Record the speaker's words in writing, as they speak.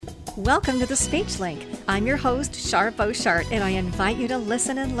Welcome to the Speech Link. I'm your host, Shar Beauchart, and I invite you to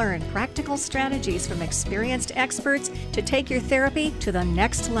listen and learn practical strategies from experienced experts to take your therapy to the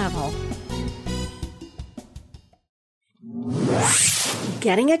next level.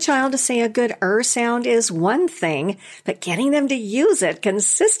 Getting a child to say a good sound is one thing, but getting them to use it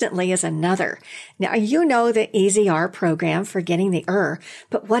consistently is another. Now, you know the Easy R program for getting the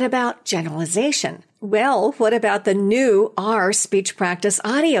but what about generalization? Well, what about the new R speech practice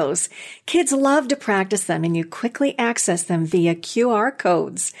audios? Kids love to practice them, and you quickly access them via QR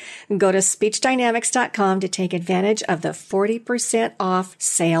codes. Go to speechdynamics.com to take advantage of the 40% off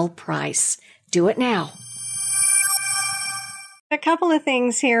sale price. Do it now. A couple of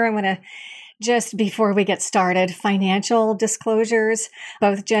things here I'm going to just before we get started. Financial disclosures.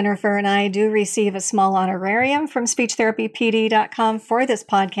 Both Jennifer and I do receive a small honorarium from speechtherapypd.com for this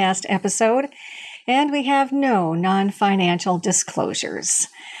podcast episode, and we have no non-financial disclosures.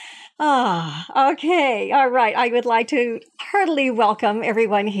 Okay. All right. I would like to heartily welcome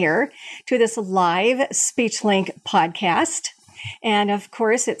everyone here to this live Speech Link podcast. And of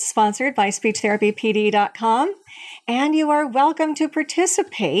course, it's sponsored by speechtherapypd.com. And you are welcome to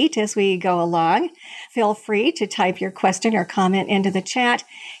participate as we go along. Feel free to type your question or comment into the chat.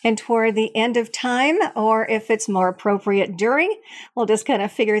 And toward the end of time, or if it's more appropriate during, we'll just kind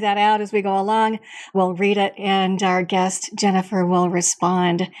of figure that out as we go along. We'll read it, and our guest, Jennifer, will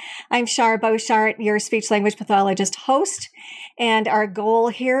respond. I'm Shar Beauchart, your speech language pathologist host. And our goal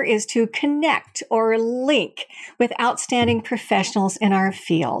here is to connect or link with outstanding professionals in our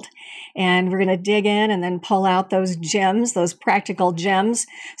field. And we're going to dig in and then pull out those gems, those practical gems,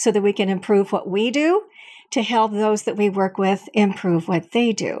 so that we can improve what we do to help those that we work with improve what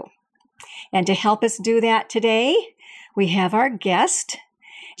they do. And to help us do that today, we have our guest,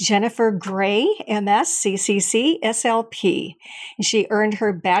 Jennifer Gray, MS, CCC-SLP. She earned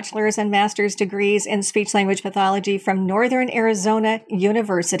her bachelor's and master's degrees in speech-language pathology from Northern Arizona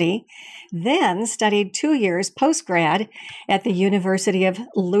University, then studied 2 years post-grad at the University of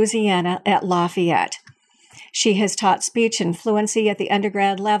Louisiana at Lafayette. She has taught speech and fluency at the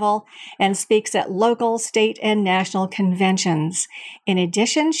undergrad level and speaks at local, state, and national conventions. In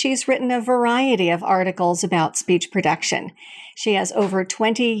addition, she's written a variety of articles about speech production. She has over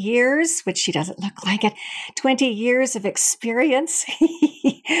 20 years, which she doesn't look like it, 20 years of experience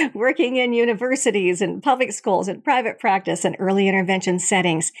working in universities and public schools and private practice and early intervention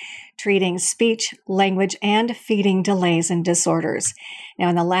settings, treating speech, language, and feeding delays and disorders. Now,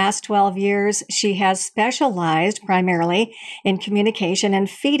 in the last 12 years, she has specialized primarily in communication and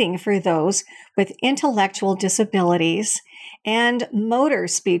feeding for those with intellectual disabilities and motor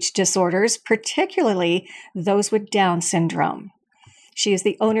speech disorders, particularly those with Down syndrome. She is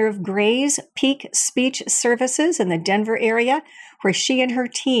the owner of Gray's Peak Speech Services in the Denver area, where she and her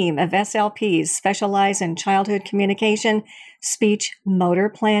team of SLPs specialize in childhood communication, speech, motor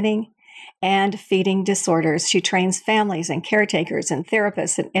planning, and feeding disorders. She trains families and caretakers and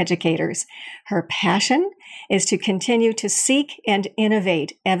therapists and educators. Her passion is to continue to seek and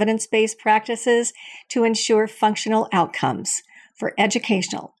innovate evidence-based practices to ensure functional outcomes for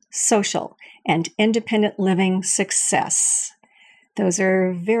educational, social, and independent living success. Those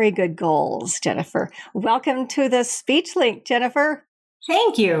are very good goals, Jennifer. Welcome to the Speech Link, Jennifer.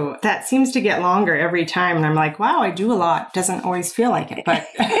 Thank you. That seems to get longer every time. And I'm like, wow, I do a lot. Doesn't always feel like it, but...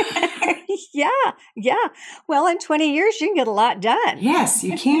 Yeah. Well, in 20 years, you can get a lot done. Yes,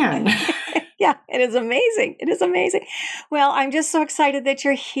 you can. Yeah, it is amazing. It is amazing. Well, I'm just so excited that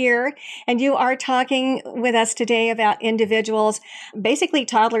you're here, and you are talking with us today about individuals, basically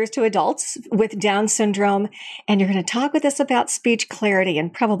toddlers to adults with Down syndrome, and you're going to talk with us about speech clarity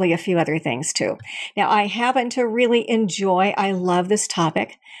and probably a few other things too. Now, I happen to really I love this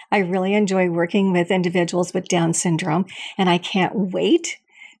topic. I really enjoy working with individuals with Down syndrome, and I can't wait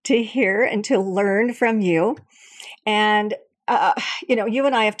to hear and to learn from you. And you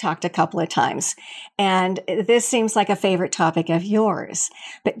and I have talked a couple of times, and this seems like a favorite topic of yours.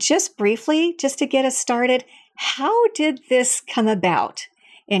 But just briefly, just to get us started, how did this come about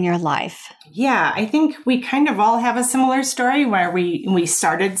in your life? Yeah, I think we kind of all have a similar story where we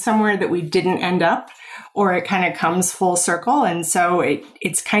started somewhere that we didn't end up, or it kind of comes full circle. And so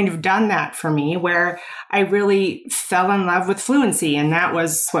it's kind of done that for me, where I really fell in love with fluency. And that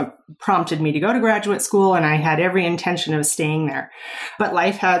was what prompted me to go to graduate school. And I had every intention of staying there. But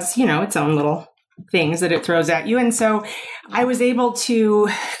life has, its own little things that it throws at you. And so I was able to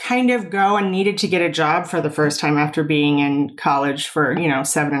kind of go and needed to get a job for the first time after being in college for,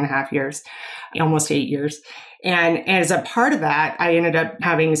 7.5 years, almost 8 years. And as a part of that, I ended up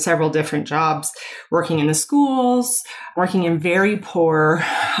having several different jobs, working in the schools, working in very poor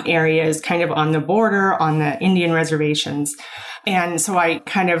areas, kind of on the border, on the Indian reservations. And so I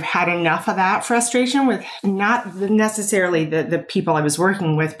kind of had enough of that frustration with not necessarily the people I was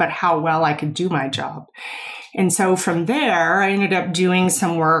working with, but how well I could do my job. And so from there, I ended up doing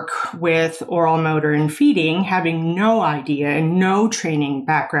some work with oral motor and feeding, having no idea and no training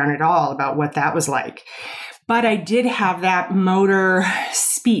background at all about what that was like. But I did have that motor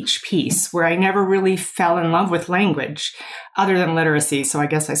speech piece where I never really fell in love with language other than literacy. So I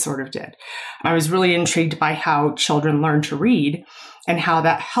guess I sort of did. I was really intrigued by how children learn to read and how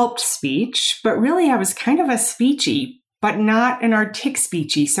that helped speech. But really, I was kind of a speechy, but not an artic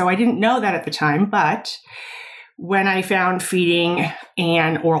speechy. So I didn't know that at the time. But when I found feeding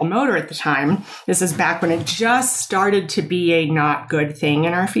and oral motor at the time, this is back when it just started to be a not good thing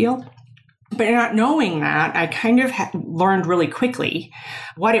in our field. But not knowing that, I kind of learned really quickly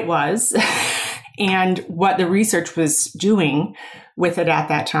what it was and what the research was doing with it at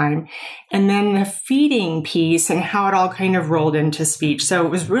that time. And then the feeding piece and how it all kind of rolled into speech. So it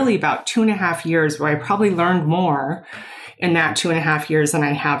was really about 2.5 years where I probably learned more in that 2.5 years than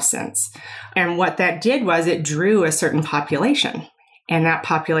I have since. And what that did was it drew a certain population. And that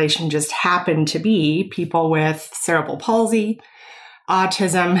population just happened to be people with cerebral palsy,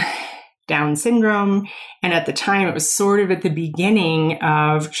 autism, Down syndrome. And at the time, it was sort of at the beginning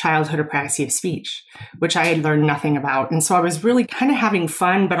of childhood apraxia of speech, which I had learned nothing about. And so I was really kind of having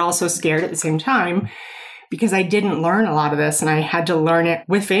fun, but also scared at the same time because I didn't learn a lot of this and I had to learn it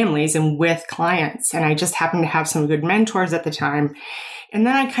with families and with clients. And I just happened to have some good mentors at the time. And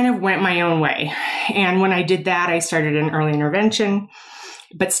then I kind of went my own way. And when I did that, I started in early intervention,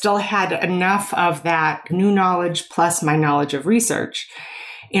 but still had enough of that new knowledge plus my knowledge of research.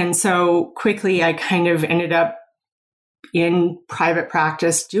 And so quickly, I kind of ended up in private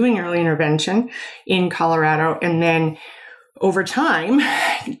practice doing early intervention in Colorado. And then over time,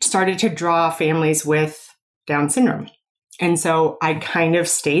 started to draw families with Down syndrome. And so I kind of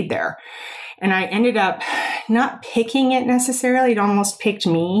stayed there. And I ended up not picking it necessarily. It almost picked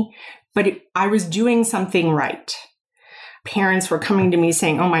me, but I was doing something right. Parents were coming to me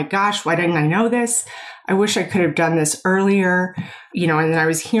saying, oh my gosh, why didn't I know this? I wish I could have done this earlier, and then I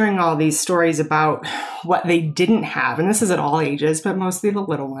was hearing all these stories about what they didn't have. And this is at all ages, but mostly the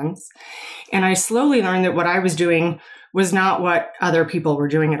little ones. And I slowly learned that what I was doing was not what other people were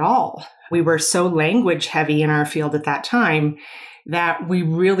doing at all. We were so language heavy in our field at that time that we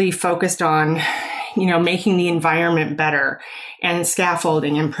really focused on, making the environment better and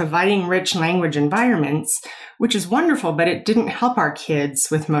scaffolding and providing rich language environments, which is wonderful, but it didn't help our kids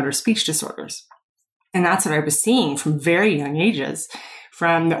with motor speech disorders. And that's what I was seeing from very young ages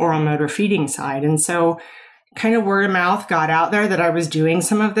from the oral motor feeding side. And so kind of word of mouth got out there that I was doing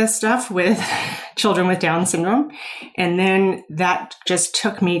some of this stuff with children with Down syndrome. And then that just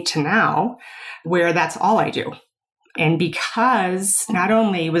took me to now where that's all I do. And because not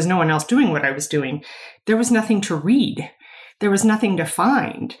only was no one else doing what I was doing, there was nothing to read. There was nothing to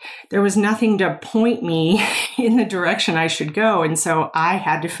find. There was nothing to point me in the direction I should go. And so I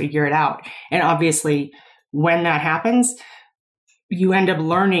had to figure it out. And obviously, when that happens, you end up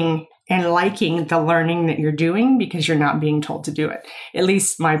learning and liking the learning that you're doing because you're not being told to do it. At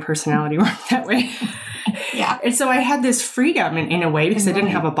least my personality worked that way. Yeah. And so I had this freedom in a way because I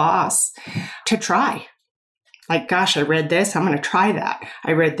didn't have a boss to try. Like, gosh, I read this, I'm going to try that.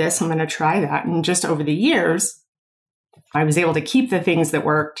 I read this, I'm going to try that. And just over the years, I was able to keep the things that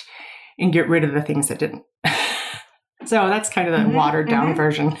worked and get rid of the things that didn't. So that's kind of the watered down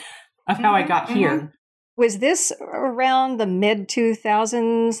version of how I got here. Was this around the mid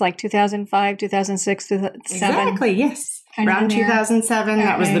 2000s, like 2005, 2006, 2007? Exactly, yes. Around 2007,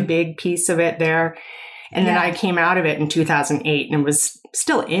 that was the big piece of it there. And then I came out of it in 2008 and was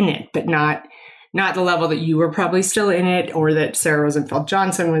still in it, but not the level that you were probably still in it, or that Sarah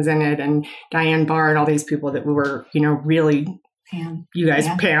Rosenfeld-Johnson was in it, and Diane Barr and all these people that were, really, Pam. You guys,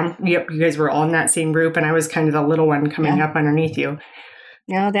 Pam, yep, you guys were all in that same group, and I was kind of the little one coming up underneath you.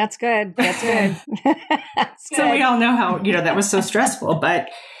 No, that's good. That's good. That's good. So we all know how, that was so stressful, but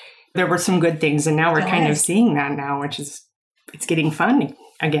there were some good things, and now we're kind of seeing that now, which is, it's getting fun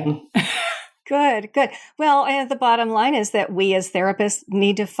again. Good. Well, and the bottom line is that we as therapists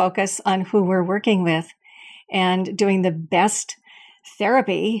need to focus on who we're working with and doing the best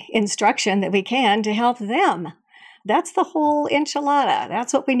therapy instruction that we can to help them. That's the whole enchilada.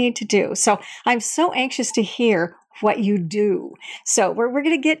 That's what we need to do. So I'm so anxious to hear what you do. So we're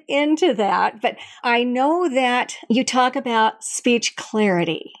going to get into that. But I know that you talk about speech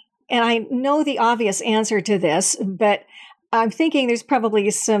clarity. And I know the obvious answer to this, but I'm thinking there's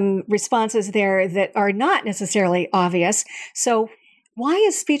probably some responses there that are not necessarily obvious. So why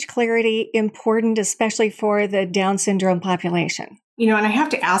is speech clarity important, especially for the Down syndrome population? And I have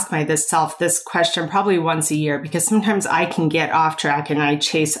to ask myself this question probably once a year, because sometimes I can get off track and I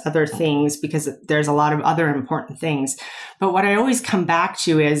chase other things because there's a lot of other important things. But what I always come back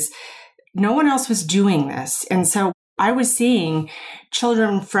to is no one else was doing this. And so I was seeing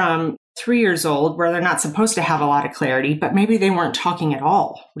children from 3 years old where they're not supposed to have a lot of clarity, but maybe they weren't talking at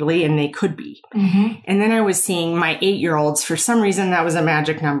all, really, and they could be. Mm-hmm. And then I was seeing my 8-year-olds. For some reason, that was a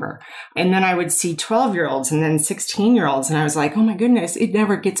magic number. And then I would see 12-year-olds and then 16-year-olds. And I was like, oh my goodness, it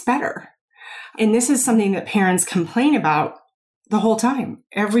never gets better. And this is something that parents complain about the whole time.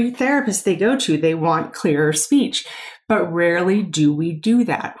 Every therapist they go to, they want clearer speech. But rarely do we do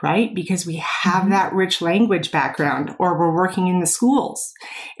that, right? Because we have that rich language background, or we're working in the schools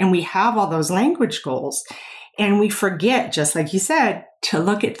and we have all those language goals. And we forget, just like you said, to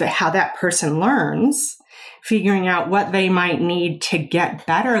look at how that person learns, figuring out what they might need to get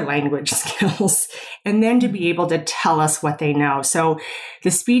better language skills, and then to be able to tell us what they know. So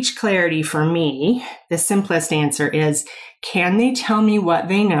the speech clarity for me, the simplest answer is, can they tell me what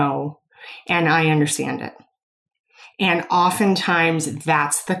they know and I understand it? And oftentimes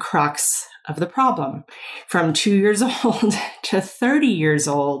that's the crux of the problem. From 2 years old to 30 years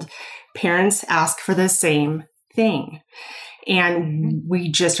old, parents ask for the same thing. And we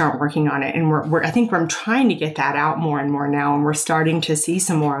just aren't working on it. And I think I'm trying to get that out more and more now. And we're starting to see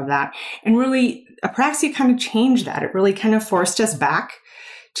some more of that. And really, Apraxia kind of changed that. It really kind of forced us back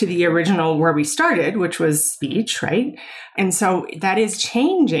to the original where we started, which was speech, right? And so that is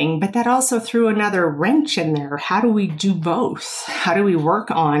changing, but that also threw another wrench in there. How do we do both? How do we work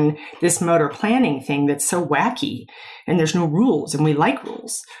on this motor planning thing that's so wacky and there's no rules and we like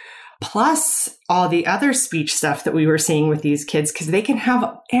rules? Plus all the other speech stuff that we were seeing with these kids, because they can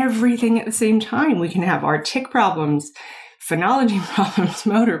have everything at the same time. We can have our tic problems, phonology problems,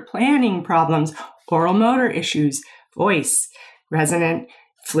 motor planning problems, oral motor issues, voice, resonant,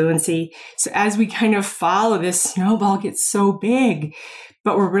 fluency. So as we kind of follow this snowball gets so big,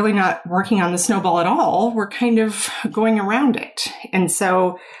 but we're really not working on the snowball at all. We're kind of going around it. And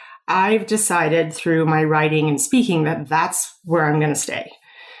so I've decided through my writing and speaking that that's where I'm going to stay.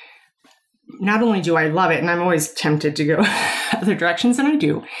 Not only do I love it, and I'm always tempted to go other directions, and I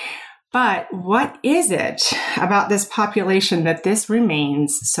do, but what is it about this population that this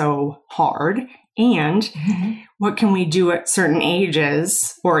remains so hard? And what can we do at certain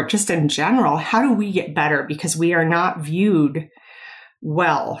ages, or just in general? How do we get better? Because we are not viewed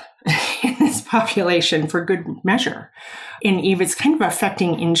well in this population for good measure. And Eve, it's kind of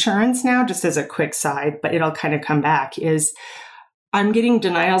affecting insurance now, just as a quick side, but it'll kind of come back, is I'm getting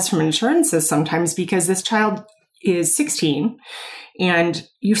denials from insurances sometimes because this child is 16 and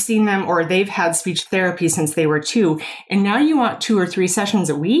you've seen them, or they've had speech therapy since they were 2. And now you want 2 or 3 sessions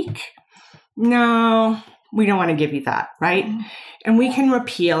a week? No, we don't want to give you that, right? And we can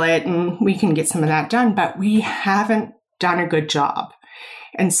repeal it and we can get some of that done, but we haven't done a good job.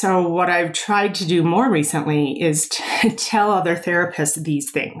 And so what I've tried to do more recently is to tell other therapists these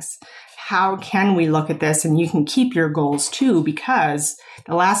things. How can we look at this? And you can keep your goals too, because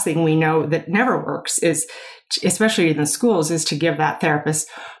the last thing we know that never works is, especially in the schools, is to give that therapist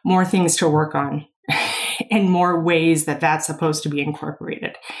more things to work on and more ways that that's supposed to be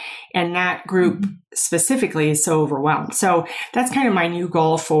incorporated. And that group specifically is so overwhelmed. So that's kind of my new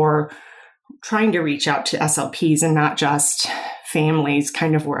goal for trying to reach out to SLPs and not just families,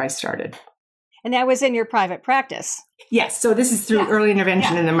 kind of where I started. And that was in your private practice. Yes. So this is through early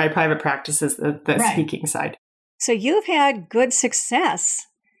intervention, and then my private practice is the speaking side. So you've had good success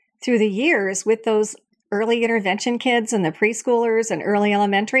through the years with those early intervention kids and the preschoolers and early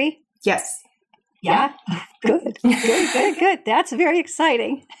elementary? Yes. Yeah. Good. That's very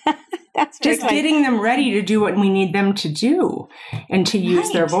exciting. That's very just getting them ready to do what we need them to do and to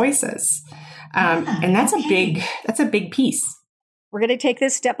use their voices. And that's a big piece. We're going to take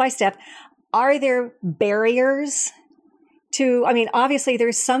this step by step. Are there barriers to, obviously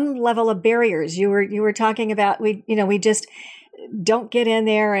there's some level of barriers. You were talking about, we just don't get in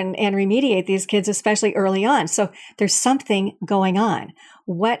there and remediate these kids, especially early on. So there's something going on.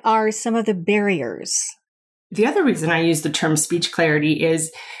 What are some of the barriers? The other reason I use the term speech clarity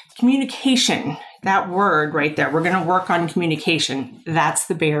is communication. That word right there, we're going to work on communication. That's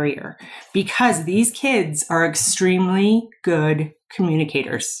the barrier, because these kids are extremely good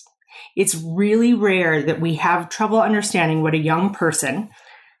communicators. It's really rare that we have trouble understanding what a young person,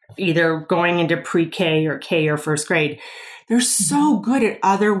 either going into pre-K or K or first grade, they're so good at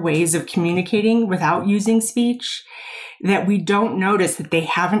other ways of communicating without using speech that we don't notice that they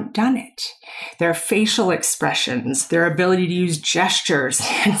haven't done it. Their facial expressions, their ability to use gestures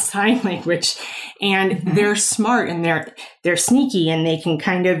and sign language, and they're smart and they're sneaky, and they can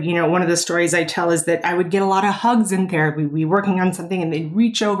kind of, one of the stories I tell is that I would get a lot of hugs in therapy. We'd be working on something and they'd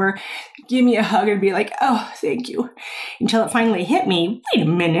reach over, give me a hug and be like, oh, thank you. Until it finally hit me, wait a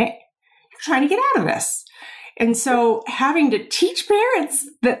minute, you're trying to get out of this. And so having to teach parents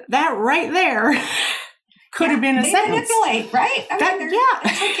that right there could have been a sentence. They manipulate, right?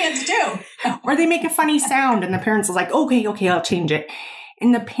 That's what kids do. Or they make a funny sound and the parents are like, okay, I'll change it.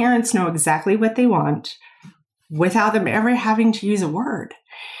 And the parents know exactly what they want without them ever having to use a word.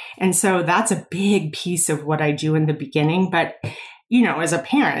 And so that's a big piece of what I do in the beginning. But, as a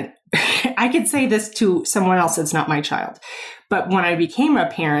parent, I could say this to someone else that's not my child. But when I became a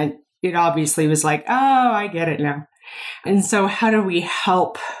parent, it obviously was like, oh, I get it now. And so how do we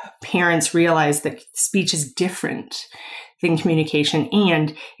help parents realize that speech is different than communication,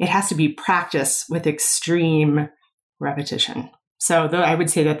 and it has to be practiced with extreme repetition? So I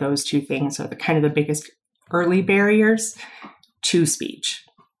would say that those two things are the biggest early barriers to speech.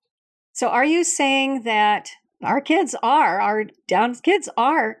 So are you saying that our Down kids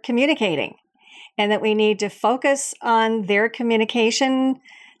are communicating, and that we need to focus on their communication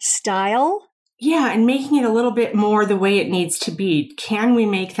style? Yeah, and making it a little bit more the way it needs to be. Can we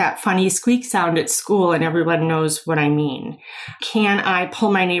make that funny squeak sound at school and everyone knows what I mean? Can I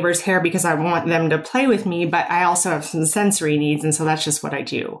pull my neighbor's hair because I want them to play with me, but I also have some sensory needs, and so that's just what I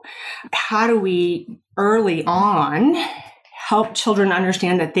do? How do we early on help children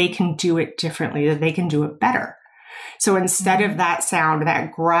understand that they can do it differently, that they can do it better? So instead of that sound,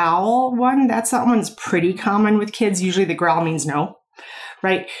 that growl one, that one's pretty common with kids. Usually the growl means no.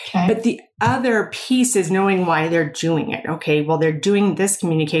 Right. Okay. But the other piece is knowing why they're doing it. Okay, well, they're doing this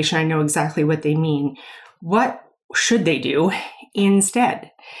communication. I know exactly what they mean. What should they do instead?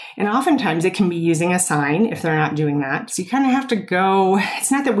 And oftentimes it can be using a sign if they're not doing that. So you kind of have to go.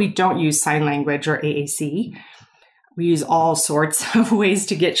 It's not that we don't use sign language or AAC. We use all sorts of ways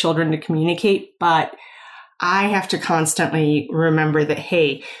to get children to communicate. But I have to constantly remember that,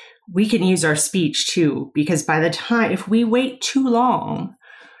 hey, we can use our speech too, because by the time, if we wait too long,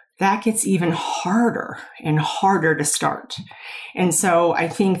 that gets even harder and harder to start. And so I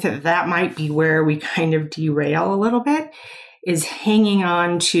think that might be where we kind of derail a little bit, is hanging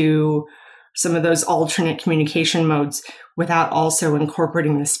on to some of those alternate communication modes without also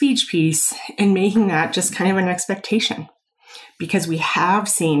incorporating the speech piece and making that just kind of an expectation. Because we have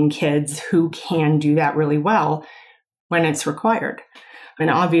seen kids who can do that really well when it's required. And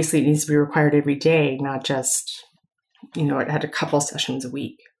obviously it needs to be required every day, not just, at a couple sessions a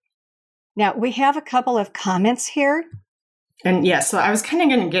week. Now, we have a couple of comments here. And so I was kind of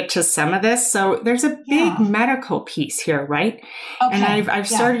going to get to some of this. So there's a big medical piece here, right? Okay. And I've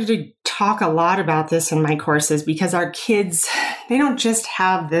started to talk a lot about this in my courses because our kids, they don't just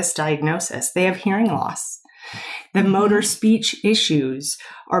have this diagnosis. They have hearing loss. The motor speech issues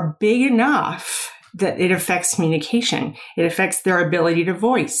are big enough that it affects communication. It affects their ability to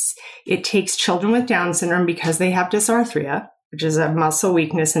voice. It takes children with Down syndrome, because they have dysarthria, which is a muscle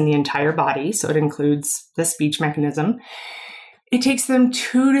weakness in the entire body, so it includes the speech mechanism. It takes them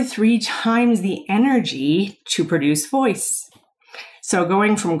 2 to 3 times the energy to produce voice. So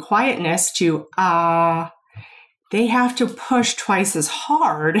going from quietness to they have to push twice as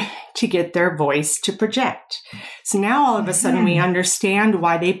hard to get their voice to project. So now all of a sudden we understand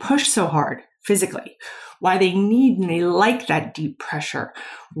why they push so hard physically, why they need and they like that deep pressure,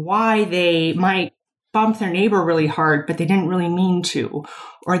 why they might bump their neighbor really hard, but they didn't really mean to,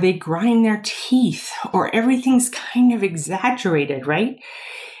 or they grind their teeth, or everything's kind of exaggerated, right?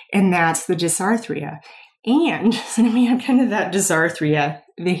 And that's the dysarthria. And so then we have kind of that dysarthria,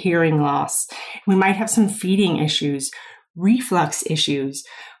 the hearing loss. We might have some feeding issues, reflux issues.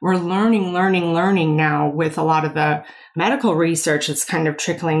 We're learning now with a lot of the medical research that's kind of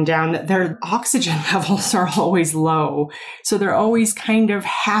trickling down that their oxygen levels are always low. So they're always kind of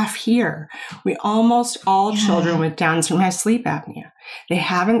half here. Almost all children with Down syndrome have sleep apnea. They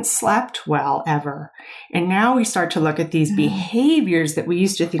haven't slept well ever. And now we start to look at these behaviors that we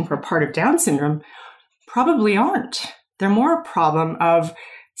used to think were part of Down syndrome probably aren't. They're more a problem of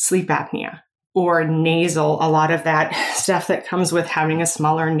sleep apnea or nasal, a lot of that stuff that comes with having a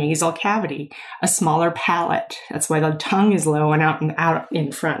smaller nasal cavity, a smaller palate. That's why the tongue is low and out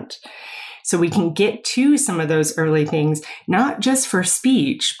in front. So we can get to some of those early things, not just for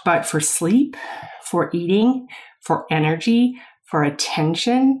speech, but for sleep, for eating, for energy, for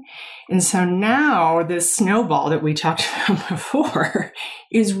attention. And so now this snowball that we talked about before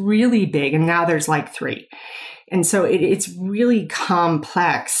is really big. And now there's like 3. And so it's really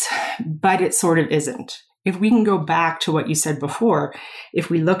complex, but it sort of isn't. If we can go back to what you said before, if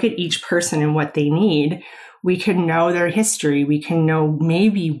we look at each person and what they need, we can know their history. We can know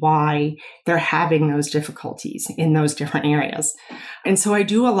maybe why they're having those difficulties in those different areas. And so I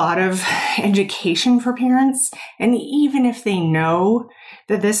do a lot of education for parents. And even if they know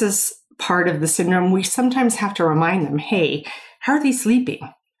that this is part of the syndrome, we sometimes have to remind them, hey, how are they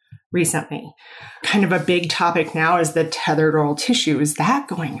sleeping recently? Kind of a big topic now is the tethered oral tissue. Is that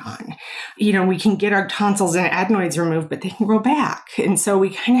going on? We can get our tonsils and adenoids removed, but they can grow back. And so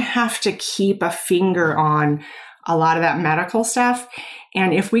we kind of have to keep a finger on a lot of that medical stuff.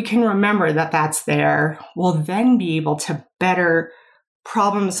 And if we can remember that that's there, we'll then be able to better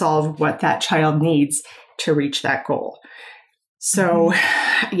problem solve what that child needs to reach that goal. So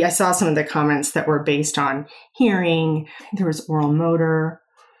I saw some of the comments that were based on hearing. There was oral motor.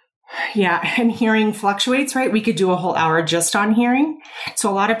 Yeah, and hearing fluctuates, right? We could do a whole hour just on hearing. So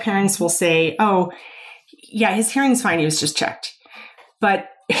a lot of parents will say, oh, yeah, his hearing's fine. He was just checked. But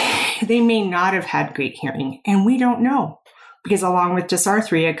they may not have had great hearing. And we don't know, because along with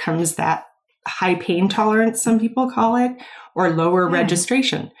dysarthria comes that high pain tolerance, some people call it, or lower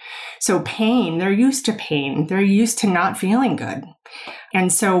registration. So pain, they're used to pain. They're used to not feeling good.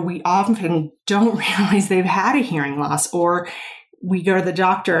 And so we often don't realize they've had a hearing loss, or we go to the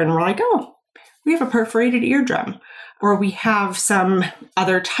doctor and we're like, oh, we have a perforated eardrum, or we have some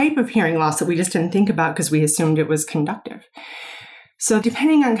other type of hearing loss that we just didn't think about because we assumed it was conductive. So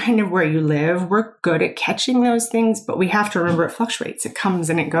depending on kind of where you live, we're good at catching those things, but we have to remember it fluctuates. It comes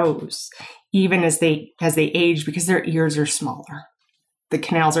and it goes, even as they age, because their ears are smaller. The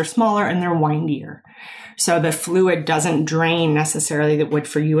canals are smaller and they're windier. So the fluid doesn't drain necessarily that would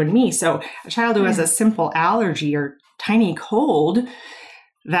for you and me. So a child who has a simple allergy or tiny cold,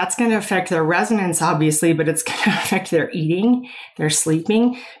 that's going to affect their resonance, obviously, but it's going to affect their eating, their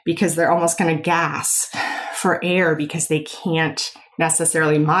sleeping, because they're almost going to gasp for air because they can't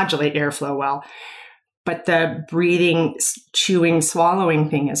necessarily modulate airflow well. But the breathing, chewing,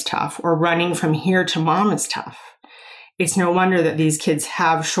 swallowing thing is tough, or running from here to mom is tough. It's no wonder that these kids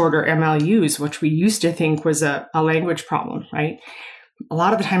have shorter MLUs, which we used to think was a language problem, right? A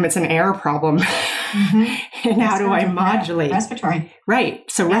lot of the time it's an air problem. And how do I modulate? Respiratory. Right.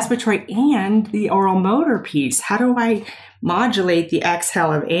 So respiratory and the oral motor piece. How do I modulate the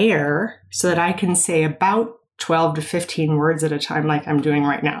exhale of air so that I can say about 12 to 15 words at a time like I'm doing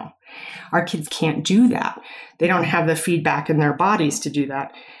right now? Our kids can't do that. They don't have the feedback in their bodies to do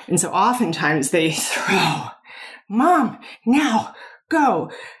that. And so oftentimes they throw, Mom, now,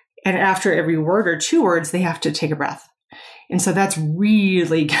 go. And after every word or 2 words, they have to take a breath. And so that's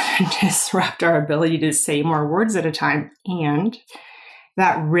really going to disrupt our ability to say more words at a time. And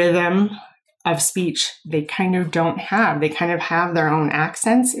that rhythm of speech, they kind of don't have. They kind of have their own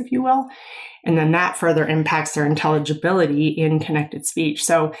accents, if you will. And then that further impacts their intelligibility in connected speech.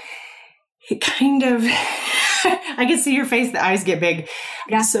 So it kind of, I can see your face, the eyes get big.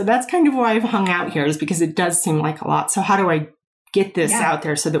 Yeah. So that's kind of why I've hung out here, is because it does seem like a lot. So how do I get this out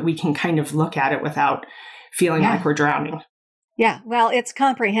there so that we can kind of look at it without feeling like we're drowning? Yeah, well, it's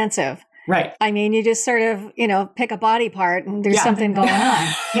comprehensive. Right. I mean, you just sort of, pick a body part and there's something going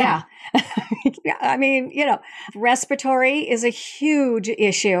on. Yeah. I mean, respiratory is a huge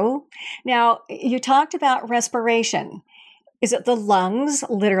issue. Now, you talked about respiration. Is it the lungs,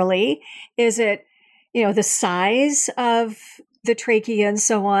 literally? Is it, the size of the trachea and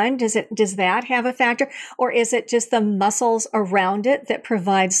so on? Does that have a factor? Or is it just the muscles around it that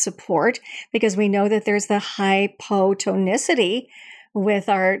provide support? Because we know that there's the hypotonicity with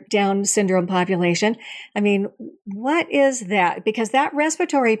our Down syndrome population. I mean, what is that? Because that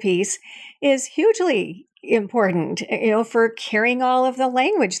respiratory piece is hugely important, for carrying all of the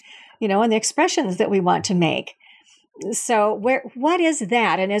language, and the expressions that we want to make. So what is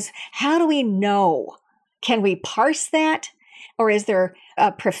that? And how do we know? Can we parse that? Or is there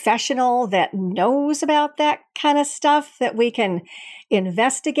a professional that knows about that kind of stuff that we can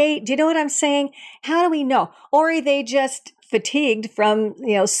investigate? Do you know what I'm saying? How do we know? Or are they just fatigued from,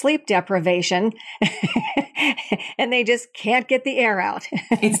 sleep deprivation and they just can't get the air out?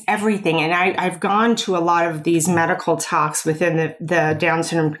 It's everything. And I've gone to a lot of these medical talks within the Down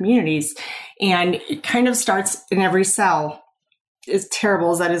syndrome communities, and it kind of starts in every cell. As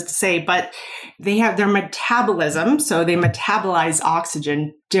terrible as that is to say, but they have their metabolism. So they metabolize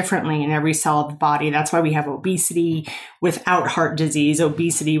oxygen differently in every cell of the body. That's why we have obesity without heart disease,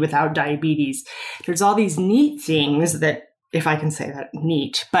 obesity without diabetes. There's all these neat things that if I can say that,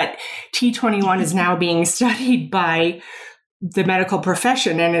 neat. But T21 is now being studied by the medical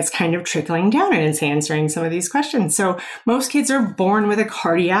profession, and it's kind of trickling down and it's answering some of these questions. So most kids are born with a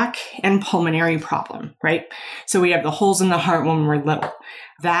cardiac and pulmonary problem, right? So we have the holes in the heart when we're little.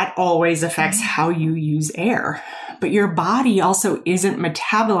 That always affects how you use air. But your body also isn't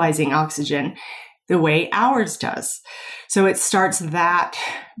metabolizing oxygen the way ours does. So it starts that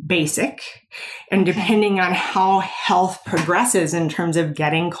basic. And depending on how health progresses in terms of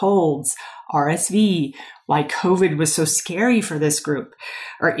getting colds, RSV, why COVID was so scary for this group,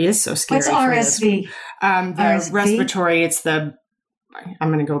 or is so scary. What's RSV? RSV? Respiratory, it's I'm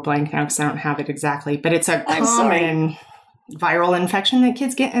going to go blank now because I don't have it exactly, but it's a common viral infection that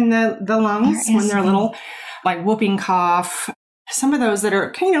kids get in the lungs when they're little, like whooping cough. Some of those that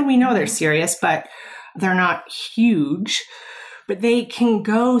are, we know they're serious, but they're not huge. But they can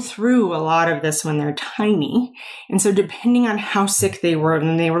go through a lot of this when they're tiny. And so depending on how sick they were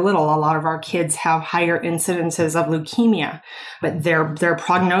when they were little, a lot of our kids have higher incidences of leukemia. But their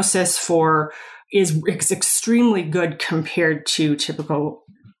prognosis is extremely good compared to typical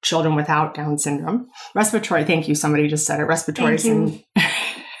children without Down syndrome. Respiratory, thank you. Somebody just said it. Respiratory.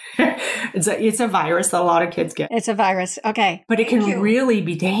 It's a virus that a lot of kids get. It's a virus. Okay. But it can really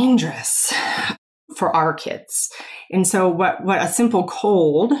be dangerous for our kids. And so what a simple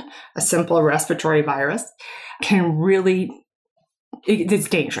cold, a simple respiratory virus can really, it's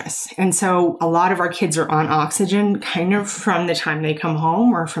dangerous. And so a lot of our kids are on oxygen kind of from the time they come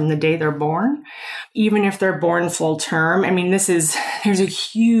home or from the day they're born, even if they're born full term. I mean, there's a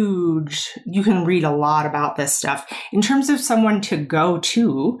huge, you can read a lot about this stuff in terms of someone to go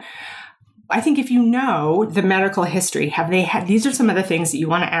to. I think if you know the medical history, these are some of the things that you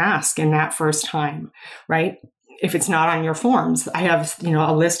want to ask in that first time, right? If it's not on your forms, I have,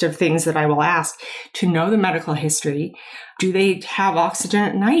 a list of things that I will ask to know the medical history. Do they have oxygen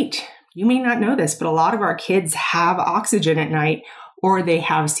at night? You may not know this, but a lot of our kids have oxygen at night or they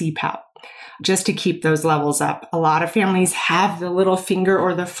have CPAP just to keep those levels up. A lot of families have the little finger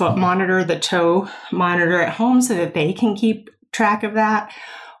or the foot monitor, the toe monitor at home so that they can keep track of that.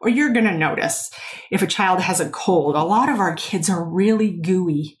 Or you're going to notice if a child has a cold, a lot of our kids are really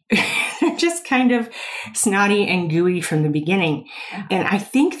gooey. They're just kind of snotty and gooey from the beginning. And I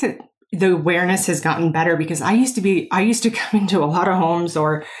think that the awareness has gotten better because I used to come into a lot of homes,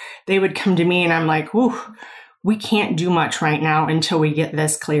 or they would come to me and I'm like, whoo, we can't do much right now until we get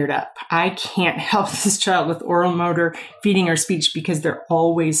this cleared up. I can't help this child with oral motor, feeding, or speech because they're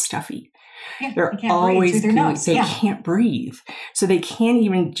always stuffy. They're always they can't breathe. So they can't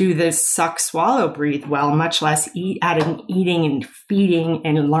even do this suck, swallow, breathe well, much less adding eating and feeding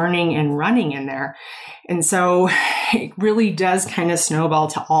and learning and running in there. And so it really does kind of snowball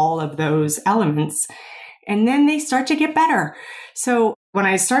to all of those elements. And then they start to get better. So when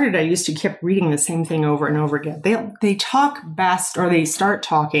I started, I used to keep reading the same thing over and over again. They talk best, or they start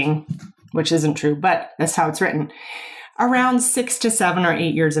talking, which isn't true, but that's how it's written, around 6 to 7 or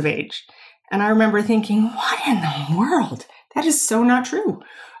 8 years of age. And I remember thinking, what in the world? That is so not true.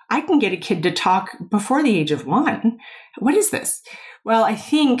 I can get a kid to talk before the age of 1. What is this? Well, I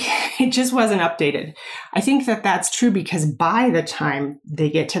think it just wasn't updated. I think that that's true because by the time they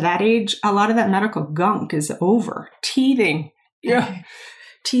get to that age, a lot of that medical gunk is over. Teething. Yeah.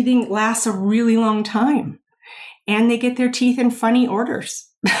 Teething lasts a really long time. And they get their teeth in funny orders.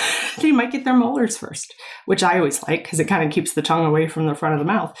 They might get their molars first, which I always like because it kind of keeps the tongue away from the front of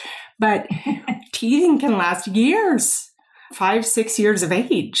the mouth. But teething can last years, 5, 6 years of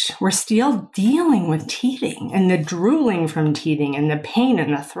age. We're still dealing with teething and the drooling from teething and the pain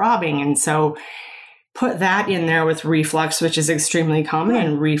and the throbbing. And so put that in there with reflux, which is extremely common.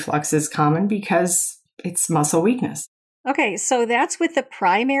 And reflux is common because it's muscle weakness. Okay, so that's with the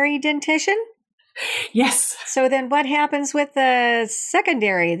primary dentition? Yes. So then what happens with the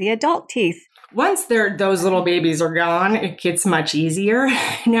secondary, the adult teeth? Once those little babies are gone, it gets much easier.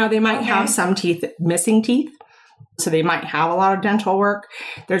 Now, they might have some missing teeth. So they might have a lot of dental work.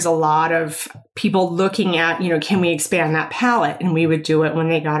 There's a lot of people looking at, can we expand that palate? And we would do it when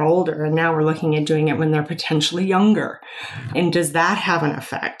they got older. And now we're looking at doing it when they're potentially younger. And does that have an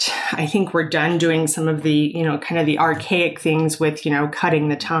effect? I think we're done doing some of the, kind of the archaic things with, cutting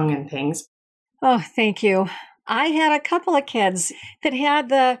the tongue and things. Oh, thank you. I had a couple of kids that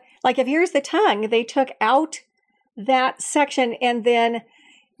had if here's the tongue, they took out that section and then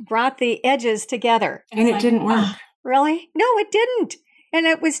brought the edges together. And it didn't work. Really? No, it didn't. And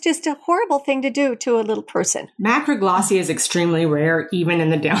it was just a horrible thing to do to a little person. Macroglossia is extremely rare, even in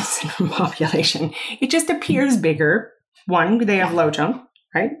the Down syndrome population. It just appears bigger. One, they have low tone.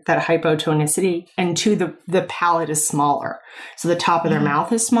 right? That hypotonicity. And two, the palate is smaller. So the top of their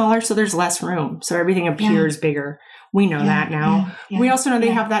mouth is smaller, so there's less room. So everything appears bigger. We know that now. We also know they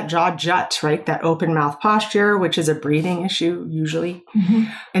have that jaw jut, right? That open mouth posture, which is a breathing issue usually.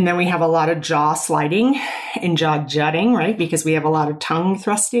 And then we have a lot of jaw sliding and jaw jutting, right? Because we have a lot of tongue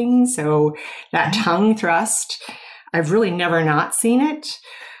thrusting. So that tongue thrust, I've really never not seen it.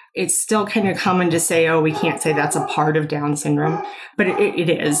 It's still kind of common to say, oh, we can't say that's a part of Down syndrome, but it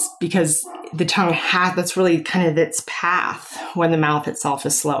is, because the tongue that's really kind of its path when the mouth itself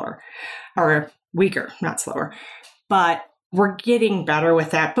is slower or weaker, not slower. But we're getting better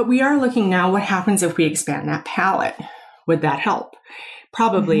with that. But we are looking now, what happens if we expand that palate? Would that help?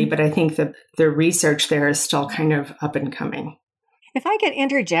 Probably, but I think that the research there is still kind of up and coming. If I could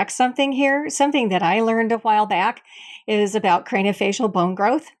interject something here, something that I learned a while back is about craniofacial bone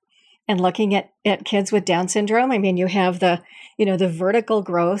growth and looking at kids with Down syndrome. I mean, you have the vertical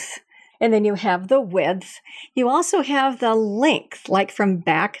growth, and then you have the width. You also have the length, like from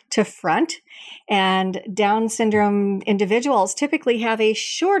back to front. And Down syndrome individuals typically have a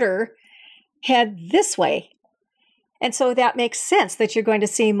shorter head this way. And so that makes sense that you're going to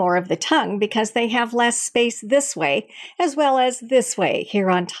see more of the tongue because they have less space this way as well as this way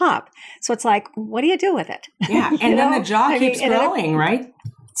here on top. So it's like, what do you do with it? Yeah. And then the jaw keeps growing, right?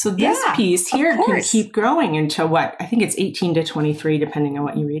 So this piece here can keep growing until what? I think it's 18 to 23, depending on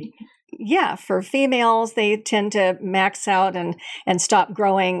what you read. Yeah. For females, they tend to max out and stop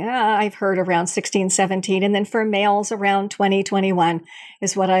growing. I've heard around 16, 17. And then for males, around 20, 21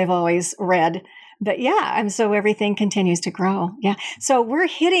 is what I've always read. But yeah, and so everything continues to grow. Yeah. So we're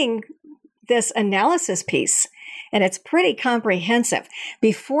hitting this analysis piece, and it's pretty comprehensive.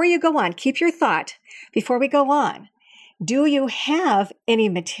 Before you go on, keep your thought. Before we go on, do you have any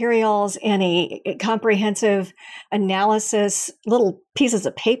materials, any comprehensive analysis, little pieces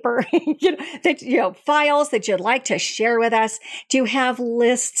of paper, files that you'd like to share with us? Do you have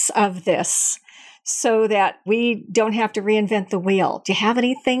lists of this so that we don't have to reinvent the wheel? Do you have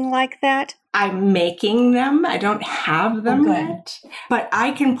anything like that? I'm making them. I don't have them yet, but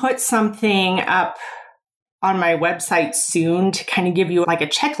I can put something up on my website soon to kind of give you like a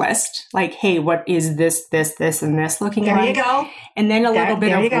checklist, like, hey, what is this, and this looking like? There you go. And then a little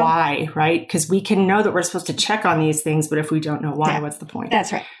bit of why, right? Because we can know that we're supposed to check on these things, but if we don't know why, what's the point?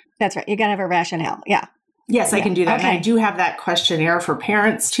 That's right. You got to have a rationale. Yeah. Yes, I can do that. Okay. And I do have that questionnaire for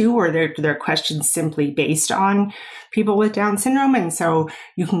parents too, where they're questions simply based on people with Down syndrome. And so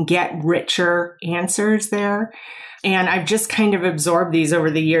you can get richer answers there. And I've just kind of absorbed these over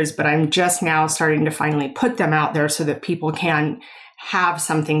the years, but I'm just now starting to finally put them out there so that people can have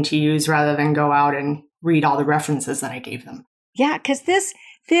something to use rather than go out and read all the references that I gave them. Yeah, because this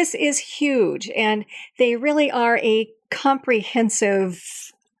is huge. And they really are a comprehensive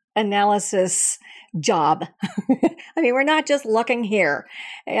analysis job. I mean, we're not just looking here.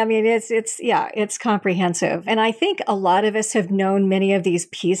 I mean, it's comprehensive. And I think a lot of us have known many of these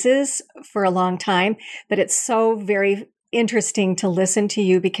pieces for a long time, but it's so very interesting to listen to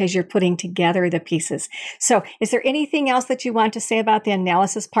you because you're putting together the pieces. So is there anything else that you want to say about the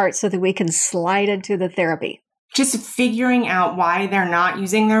analysis part so that we can slide into the therapy? Just figuring out why they're not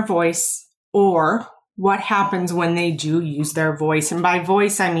using their voice or what happens when they do use their voice. And by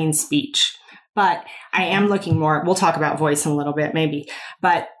voice, I mean speech. But I am looking more, we'll talk about voice in a little bit maybe,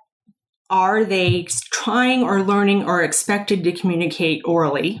 but are they trying or learning or expected to communicate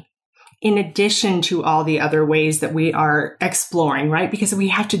orally in addition to all the other ways that we are exploring, right? Because we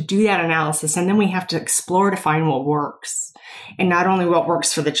have to do that analysis and then we have to explore to find what works. And not only what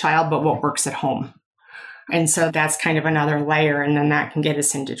works for the child, but what works at home. And so that's kind of another layer, and then that can get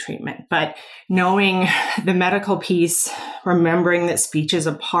us into treatment. But knowing the medical piece, remembering that speech is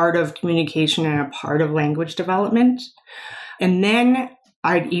a part of communication and a part of language development. And then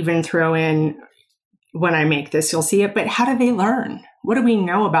I'd even throw in, when I make this, you'll see it, but how do they learn? What do we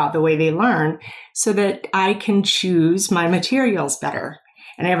know about the way they learn so that I can choose my materials better?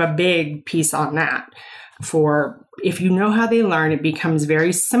 And I have a big piece on that. For if you know how they learn, it becomes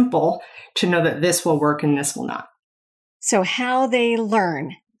very simple to know that this will work and this will not. So how they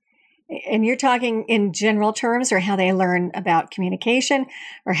learn, and you're talking in general terms, or how they learn about communication,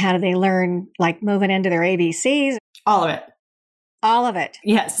 or how do they learn like moving into their ABCs? All of it. All of it.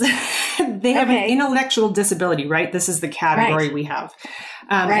 Yes. They have an intellectual disability, right? This is the category we have.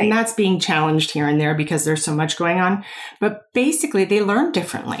 And that's being challenged here and there because there's so much going on. But basically, they learn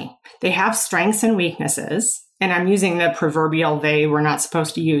differently. They have strengths and weaknesses. And I'm using the proverbial they we're not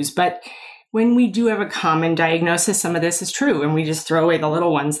supposed to use. But when we do have a common diagnosis, some of this is true. And we just throw away the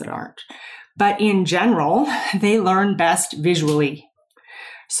little ones that aren't. But in general, they learn best visually.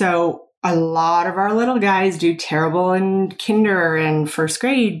 So a lot of our little guys do terrible in kinder and first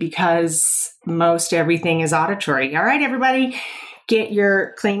grade because most everything is auditory. All right, everybody,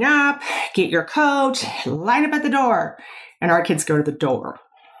 clean up, get your coat, line up at the door. And our kids go to the door,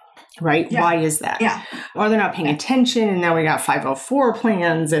 right? Yeah. Why is that? Yeah. Or they're not paying attention, and now we got 504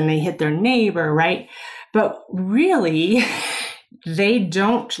 plans and they hit their neighbor, right? But really, they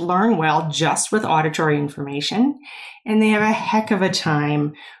don't learn well just with auditory information, and they have a heck of a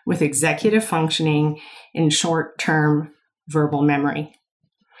time with executive functioning and short-term verbal memory.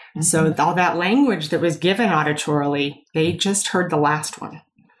 Mm-hmm. So all that language that was given auditorily, they just heard the last one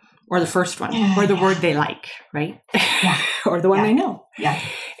or the first one or the word they like, right? Yeah. Or the one they know. Yeah.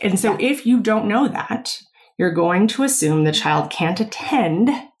 And so if you don't know that, you're going to assume the child can't attend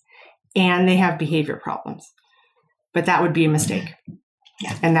and they have behavior problems. But that would be a mistake.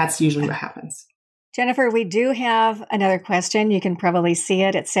 Yeah. And that's usually what happens. Jennifer, we do have another question. You can probably see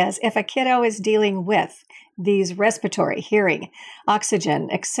it. It says, if a kiddo is dealing with these respiratory, hearing, oxygen,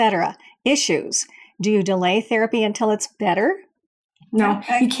 etc. issues, do you delay therapy until it's better? No,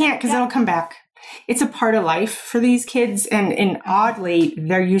 you can't, because it'll come back. It's a part of life for these kids, and oddly,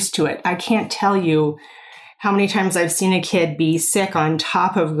 they're used to it. I can't tell you how many times I've seen a kid be sick on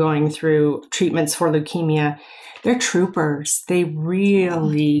top of going through treatments for leukemia. They're troopers. They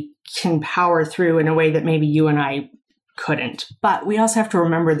really can power through in a way that maybe you and I couldn't. But we also have to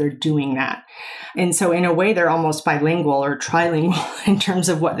remember they're doing that. And so in a way, they're almost bilingual or trilingual in terms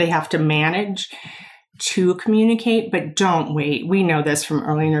of what they have to manage to communicate, but don't wait. We know this from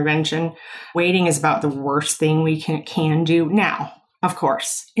early intervention. Waiting is about the worst thing we can do. Now, of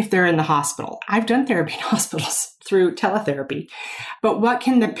course, if they're in the hospital, I've done therapy in hospitals through teletherapy, but what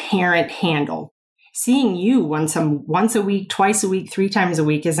can the parent handle? Seeing you once a week, twice a week, 3 times a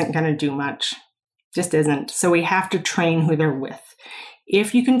week isn't going to do much. Just isn't. So we have to train who they're with.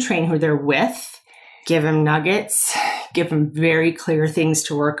 If you can train who they're with, give them nuggets, give them very clear things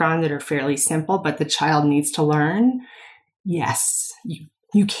to work on that are fairly simple, but the child needs to learn. Yes,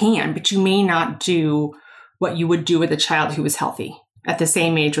 you can, but you may not do what you would do with a child who was healthy at the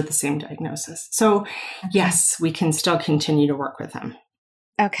same age with the same diagnosis. So yes, we can still continue to work with them.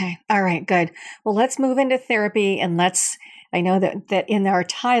 Okay. All right. Good. Well, let's move into therapy, and I know that in our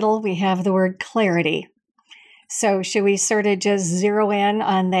title, we have the word clarity. So should we sort of just zero in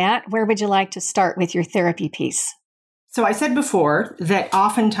on that? Where would you like to start with your therapy piece? So I said before that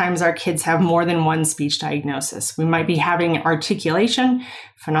oftentimes our kids have more than one speech diagnosis. We might be having articulation,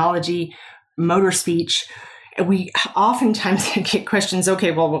 phonology, motor speech. We oftentimes get questions,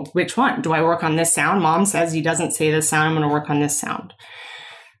 okay, well, which one? Do I work on this sound? Mom says he doesn't say this sound. I'm going to work on this sound.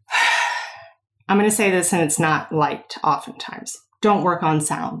 I'm going to say this, and it's not liked oftentimes. Don't work on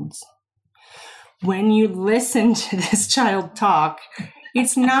sounds. When you listen to this child talk,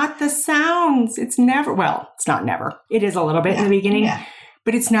 it's not the sounds. It's not never. It is a little bit in the beginning,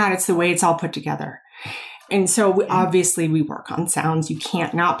 but it's not. It's the way it's all put together. And so obviously we work on sounds. You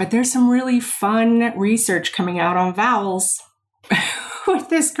can't not, but there's some really fun research coming out on vowels with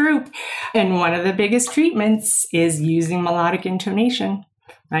this group. And one of the biggest treatments is using melodic intonation,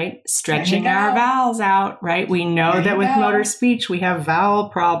 right? Stretching our vowels out, right? We know that with motor speech, we have vowel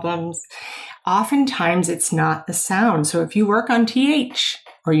problems. Oftentimes it's not the sound. So if you work on TH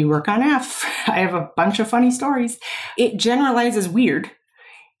or you work on F, I have a bunch of funny stories. It generalizes weird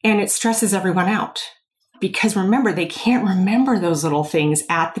and it stresses everyone out. Because remember, they can't remember those little things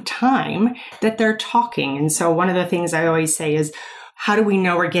at the time that they're talking. And so one of the things I always say is, how do we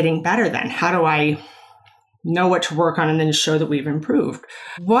know we're getting better then? How do I know what to work on and then show that we've improved?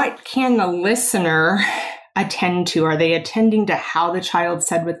 What can the listener attend to? Are they attending to how the child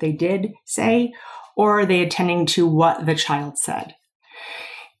said what they did say, or are they attending to what the child said?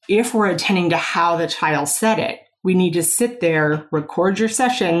 If we're attending to how the child said it, we need to sit there, record your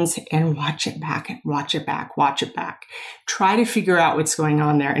sessions, and watch it back and watch it back, watch it back. Try to figure out what's going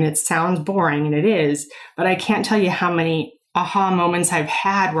on there. And it sounds boring, and it is, but I can't tell you how many aha moments I've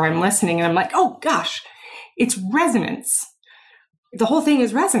had where I'm listening and I'm like, oh gosh, it's resonance. The whole thing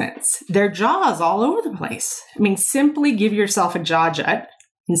is resonance. Their jaw is all over the place. I mean, simply give yourself a jaw jut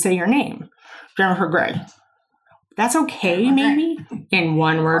and say your name, Jennifer Gray. That's okay, maybe, in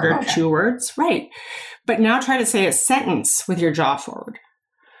one word or 2 words, right? But now try to say a sentence with your jaw forward.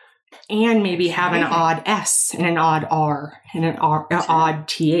 And maybe have an odd S and an odd R and an odd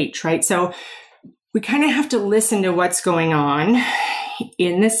TH, right? So we kind of have to listen to what's going on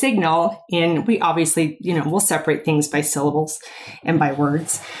in the signal. And we obviously, we'll separate things by syllables and by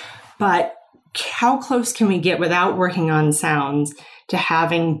words. But how close can we get without working on sounds to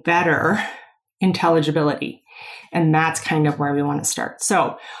having better intelligibility? And that's kind of where we want to start.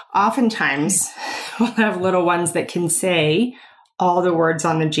 So oftentimes we'll have little ones that can say all the words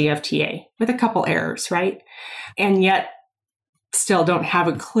on the GFTA with a couple errors, right? And yet still don't have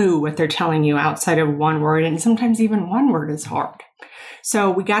a clue what they're telling you outside of one word. And sometimes even one word is hard. So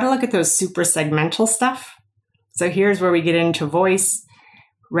we got to look at those super segmental stuff. So here's where we get into voice,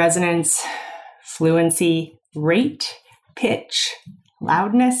 resonance, fluency, rate, pitch,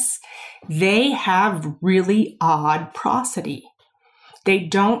 loudness. They have really odd prosody. They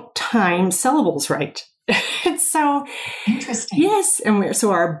don't time syllables right. It's so interesting. Yes. And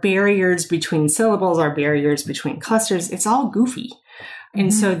so our barriers between syllables, our barriers between clusters, it's all goofy.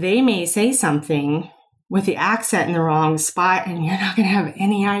 And so they may say something with the accent in the wrong spot, and you're not going to have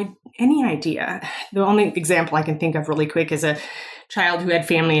any idea. The only example I can think of really quick is a child who had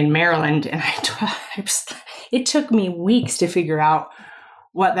family in Maryland, and it took me weeks to figure out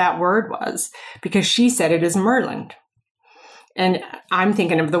what that word was because she said it is Merlin. And I'm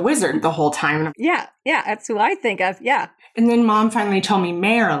thinking of the wizard the whole time. Yeah, that's who I think of, yeah. And then Mom finally told me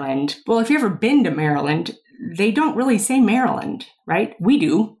Maryland. Well, if you've ever been to Maryland, they don't really say Maryland, right? We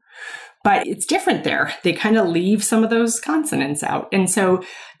do, but it's different there. They kind of leave some of those consonants out. And so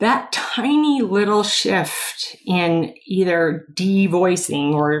that tiny little shift in either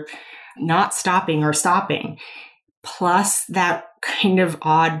devoicing or not stopping or stopping, plus that kind of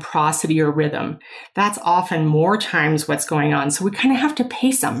odd prosody or rhythm, that's often more times what's going on. So we kind of have to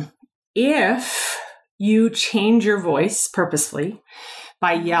pace them. If you change your voice purposefully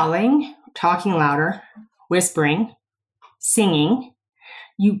by yelling, talking louder, whispering, singing,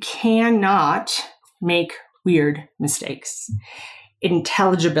 you cannot make weird mistakes.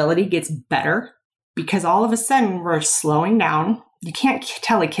 Intelligibility gets better because all of a sudden we're slowing down. You can't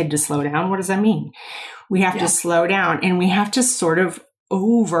tell a kid to slow down. What does that mean? We have to slow down and we have to sort of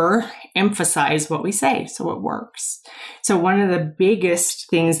overemphasize what we say so it works. So one of the biggest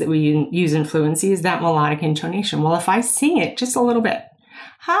things that we use in fluency is that melodic intonation. Well, if I sing it just a little bit,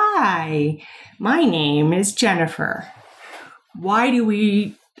 hi, my name is Jennifer. Why do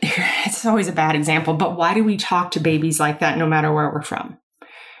we, it's always a bad example, but why do we talk to babies like that no matter where we're from?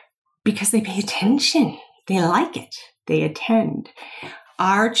 Because they pay attention. They like it. They attend.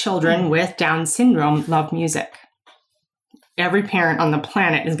 Our children with Down syndrome love music. Every parent on the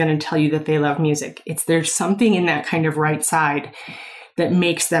planet is going to tell you that they love music. There's something in that kind of right side that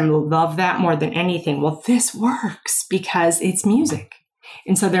makes them love that more than anything. Well, this works because it's music.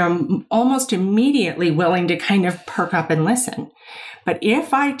 And so they're almost immediately willing to kind of perk up and listen. But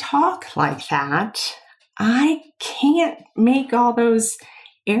if I talk like that, I can't make all those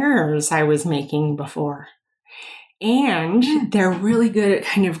errors I was making before. And they're really good at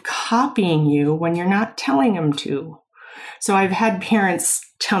kind of copying you when you're not telling them to. So I've had parents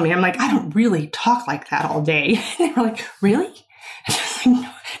tell me, I'm like, I don't really talk like that all day. And they're like, really?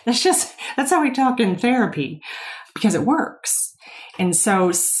 That's how we talk in therapy because it works. And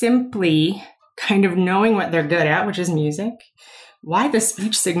so simply kind of knowing what they're good at, which is music, why the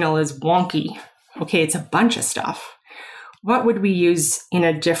speech signal is wonky. Okay, it's a bunch of stuff. What would we use in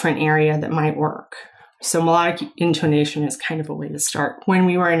a different area that might work? So melodic intonation is kind of a way to start. When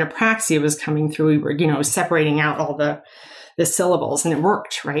we were in apraxia was coming through, we were, separating out all the syllables and it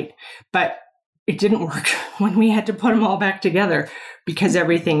worked, right? But it didn't work when we had to put them all back together because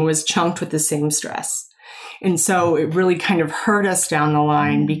everything was chunked with the same stress. And so it really kind of hurt us down the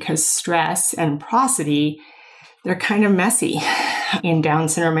line because stress and prosody, they're kind of messy in Down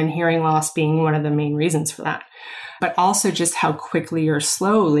syndrome and hearing loss being one of the main reasons for that. But also just how quickly or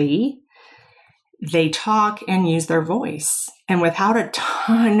slowly they talk and use their voice. And without a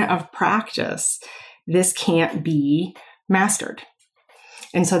ton of practice, this can't be mastered.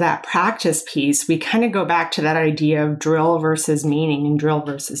 And so that practice piece, we kind of go back to that idea of drill versus meaning and drill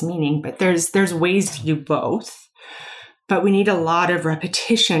versus meaning. But there's ways to do both. But we need a lot of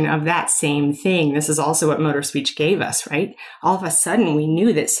repetition of that same thing. This is also what motor speech gave us, right? All of a sudden, we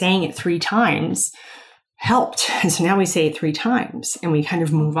knew that saying it 3 times helped. And so now we say it 3 times and we kind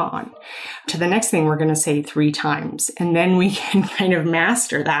of move on to the next thing we're going to say 3 times. And then we can kind of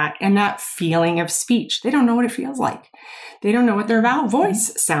master that and that feeling of speech. They don't know what it feels like. They don't know what their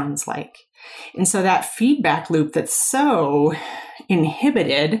voice sounds like. And so that feedback loop that's so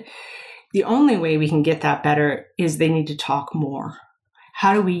inhibited, the only way we can get that better is they need to talk more.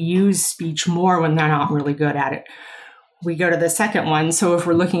 How do we use speech more when they're not really good at it? We go to the second one. So if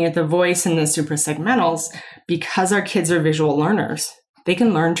we're looking at the voice and the suprasegmentals, because our kids are visual learners, they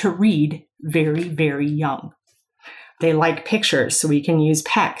can learn to read very, very young. They like pictures, so we can use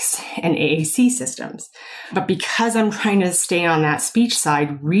PECs and AAC systems. But because I'm trying to stay on that speech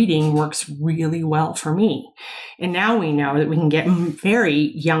side, reading works really well for me. And now we know that we can get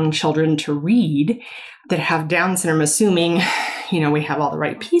very young children to read that have Down syndrome, assuming, we have all the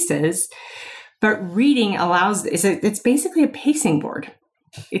right pieces. But reading it's basically a pacing board.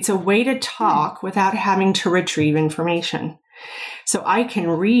 It's a way to talk without having to retrieve information. So I can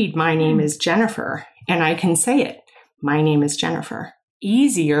read, my name is Jennifer, and I can say it. My name is Jennifer.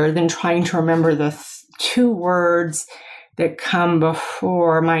 Easier than trying to remember the 2 words that come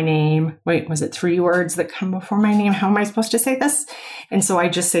before my name. Wait, was it 3 words that come before my name? How am I supposed to say this? And so I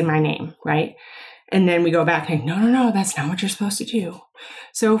just say my name, right? And then we go back and no, that's not what you're supposed to do.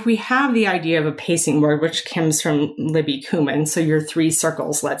 So if we have the idea of a pacing board, which comes from Libby Kuhlman, so your 3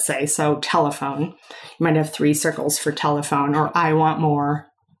 circles, let's say, so telephone, you might have 3 circles for telephone, or I want more.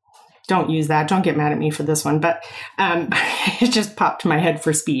 Don't use that. Don't get mad at me for this one, but it just popped to my head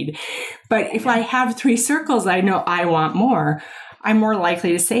for speed. But if I have 3 circles, I know I want more. I'm more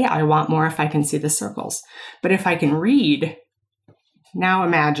likely to say I want more if I can see the circles. But if I can read, now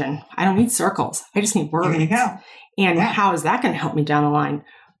imagine, I don't need circles. I just need words. There you go. And how is that going to help me down the line?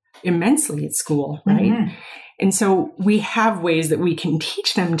 Immensely at school, right? Mm-hmm. And so we have ways that we can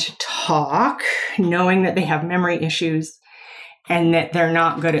teach them to talk, knowing that they have memory issues and that they're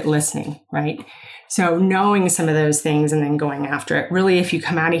not good at listening, right? So knowing some of those things and then going after it. Really, if you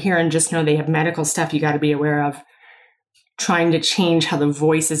come out of here and just know they have medical stuff you got to be aware of, trying to change how the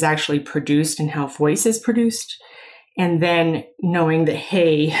voice is actually produced and how voice is produced. And then knowing that,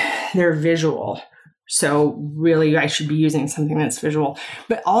 hey, they're visual. So really, I should be using something that's visual,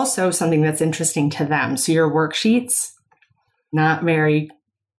 but also something that's interesting to them. So your worksheets, not very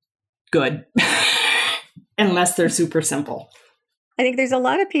good unless they're super simple. I think there's a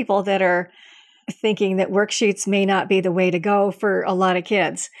lot of people that are thinking that worksheets may not be the way to go for a lot of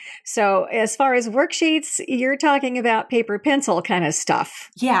kids. So as far as worksheets, you're talking about paper pencil kind of stuff.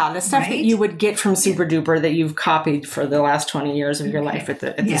 Yeah, the stuff that you would get from Super Duper that you've copied for the last 20 years of your life at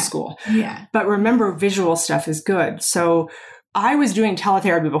the school. Yeah. But remember, visual stuff is good. So I was doing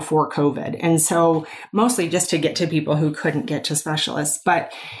teletherapy before COVID. And so mostly just to get to people who couldn't get to specialists.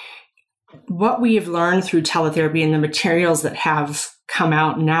 But what we have learned through teletherapy and the materials that have come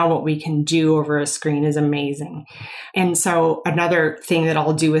out now, what we can do over a screen is amazing. And so another thing that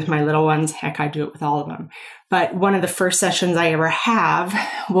I'll do with my little ones, heck, I do it with all of them. But one of the first sessions I ever have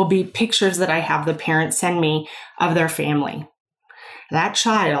will be pictures that I have the parents send me of their family. That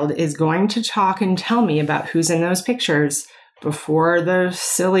child is going to talk and tell me about who's in those pictures before the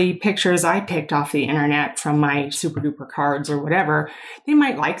silly pictures I picked off the internet from my Super Duper cards or whatever. They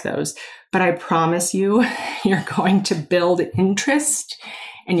might like those, but I promise you, you're going to build interest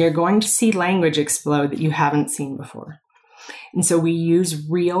and you're going to see language explode that you haven't seen before. And so we use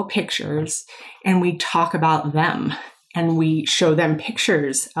real pictures and we talk about them and we show them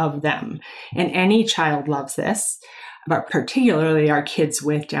pictures of them. And any child loves this, but particularly our kids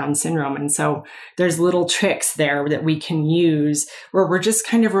with Down syndrome. And so there's little tricks there that we can use where we're just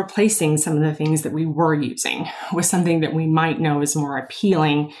kind of replacing some of the things that we were using with something that we might know is more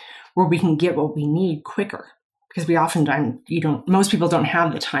appealing, where we can get what we need quicker. Because we oftentimes, most people don't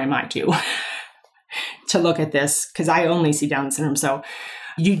have the time I do to look at this because I only see Down syndrome. So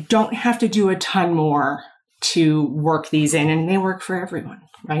you don't have to do a ton more to work these in, and they work for everyone,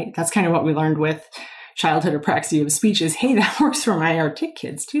 right? That's kind of what we learned with childhood apraxia of speech is, hey, that works for my Artic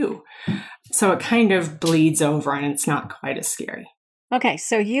kids too. So it kind of bleeds over and it's not quite as scary. Okay,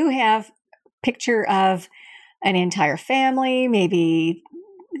 so you have a picture of an entire family, maybe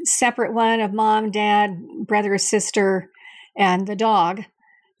separate one of mom, dad, brother, sister, and the dog.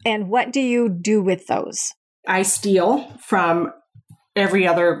 And what do you do with those? I steal from every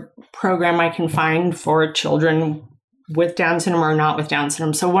other program I can find for children with Down syndrome or not with Down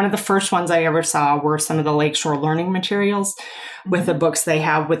syndrome. So one of the first ones I ever saw were some of the Lakeshore learning materials with the books they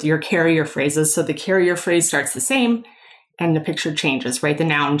have with your carrier phrases. So the carrier phrase starts the same and the picture changes, right? The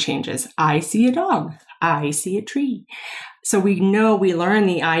noun changes. I see a dog. I see a tree. So we learn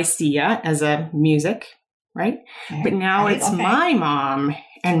the I see ya as a music, right? Okay. But now it's my mom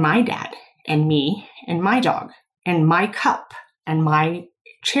and my dad and me and my dog and my cup and my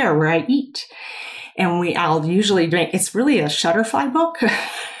chair where I eat. And I'll usually drink, it's really a Shutterfly book.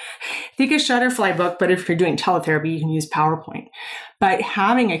 Think a Shutterfly book, but if you're doing teletherapy, you can use PowerPoint. But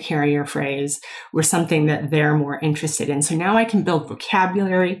having a carrier phrase was something that they're more interested in. So now I can build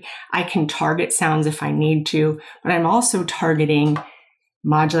vocabulary. I can target sounds if I need to, but I'm also targeting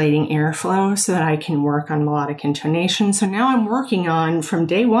modulating airflow so that I can work on melodic intonation. So now I'm working on, from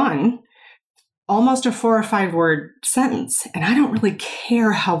day one, almost a 4 or 5 word sentence. And I don't really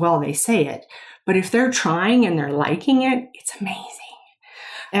care how well they say it. But if they're trying and they're liking it, it's amazing.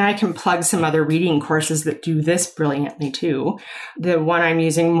 And I can plug some other reading courses that do this brilliantly too. The one I'm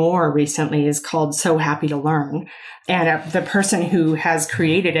using more recently is called So Happy to Learn. And the person who has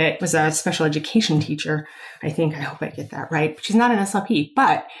created it was a special education teacher. I hope I get that right. She's not an SLP,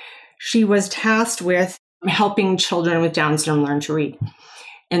 but she was tasked with helping children with Down syndrome learn to read.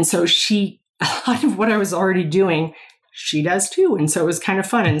 And so a lot of what I was already doing, she does too. And so it was kind of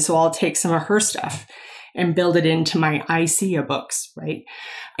fun. And so I'll take some of her stuff and build it into my ICEA books, right?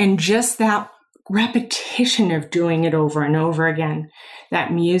 And just that repetition of doing it over and over again, that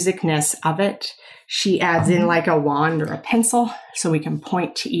musicness of it, she adds in like a wand or a pencil so we can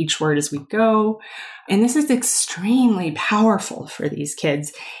point to each word as we go. And this is extremely powerful for these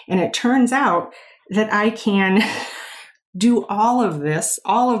kids. And it turns out that I can do all of this,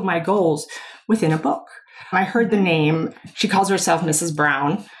 all of my goals within a book. I heard the name. She calls herself Mrs.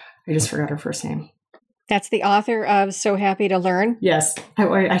 Brown. I just forgot her first name. That's the author of So Happy to Learn? Yes,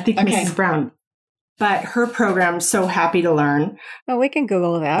 I think okay. Mrs. Brown. But her program, So Happy to Learn. Oh, we can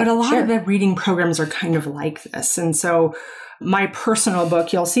Google that. But a lot of the reading programs are kind of like this. And so my personal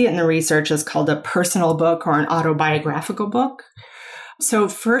book, you'll see it in the research, is called a personal book or an autobiographical book. So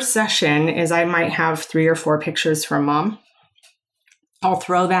first session is I might have 3 or 4 pictures from mom. I'll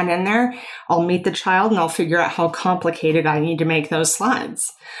throw that in there. I'll meet the child and I'll figure out how complicated I need to make those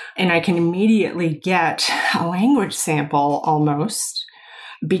slides. And I can immediately get a language sample almost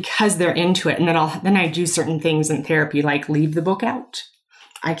because they're into it. And then I do certain things in therapy, like leave the book out.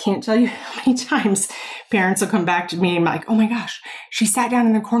 I can't tell you how many times parents will come back to me and be like, oh my gosh, she sat down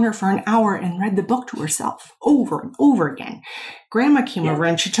in the corner for an hour and read the book to herself over and over again. Grandma came over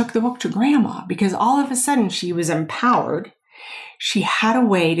and she took the book to grandma because all of a sudden she was empowered. She had a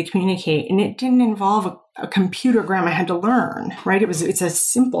way to communicate, and it didn't involve a computer grandma had to learn, right? It's a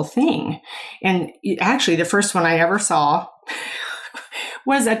simple thing. And actually, the first one I ever saw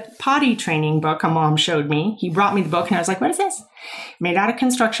was a potty training book a mom showed me. He brought me the book, and I was like, what is this? Made out of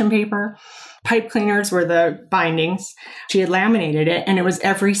construction paper. Pipe cleaners were the bindings. She had laminated it, and it was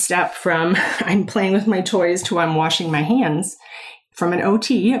every step from I'm playing with my toys to I'm washing my hands. From an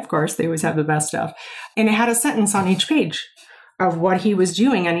OT, of course, they always have the best stuff. And it had a sentence on each page of what he was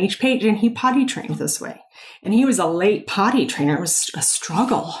doing on each page. And he potty trained this way. And he was a late potty trainer. It was a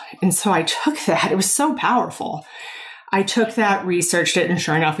struggle. And so I took that. It was so powerful. I took that, researched it, and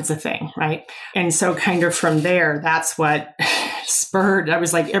sure enough, it's a thing, right? And so kind of from there, that's what spurred. I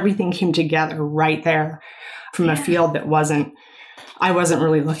was like, everything came together right there from a field that I wasn't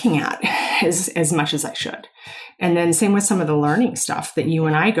really looking at as much as I should. And then same with some of the learning stuff that you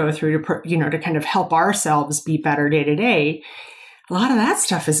and I go through to kind of help ourselves be better day to day. A lot of that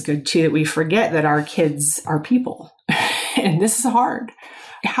stuff is good too, that we forget that our kids are people. And this is hard.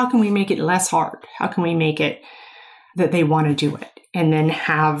 How can we make it less hard? How can we make it that they want to do it and then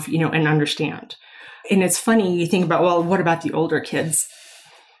have, and understand? And it's funny, you think about, well, what about the older kids?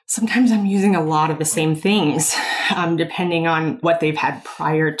 Sometimes I'm using a lot of the same things, depending on what they've had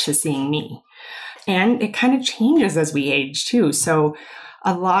prior to seeing me. And it kind of changes as we age too. So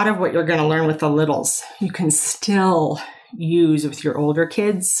a lot of what you're going to learn with the littles, you can still use with your older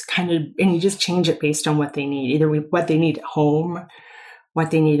kids and you just change it based on what they need, either what they need at home,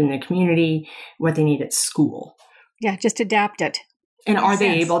 what they need in the community, what they need at school. Yeah, just adapt it. And are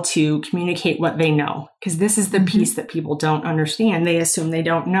they able to communicate what they know? Because this is the piece that people don't understand. They assume they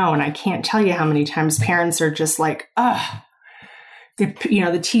don't know. And I can't tell you how many times parents are just like,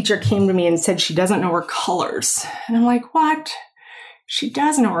 the teacher came to me and said she doesn't know her colors. And I'm like, what? She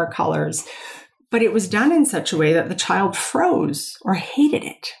does know her colors. But it was done in such a way that the child froze or hated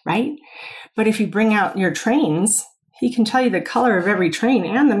it, right? But if you bring out your trains, he can tell you the color of every train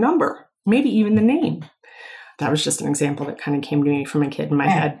and the number, maybe even the name. That was just an example that kind of came to me from a kid in my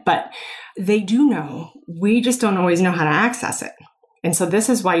head. But they do know. We just don't always know how to access it. And so this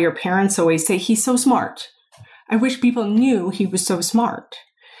is why your parents always say, he's so smart. I wish people knew he was so smart.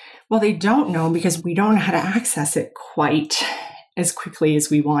 Well, they don't know because we don't know how to access it quite as quickly as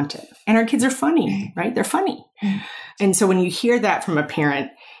we want it. And our kids are funny, right? They're funny. And so when you hear that from a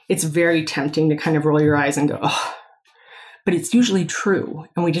parent, it's very tempting to kind of roll your eyes and go, oh, but it's usually true.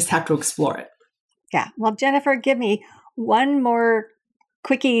 And we just have to explore it. Yeah. Well, Jennifer, give me one more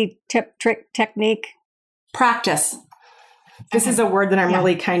quickie tip, trick, technique. Practice. This is a word that I'm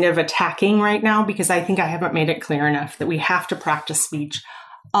really kind of attacking right now because I think I haven't made it clear enough that we have to practice speech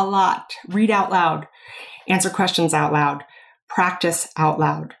a lot. Read out loud. Answer questions out loud. Practice out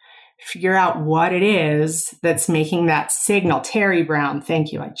loud. figure out what it is that's making that signal. Terry Brown,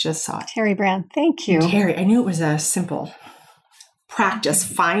 thank you. I just saw it. Terry Brown, thank you. Terry, I knew it was a simple practice.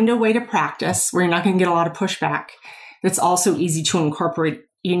 Find a way to practice where you're not going to get a lot of pushback. That's also easy to incorporate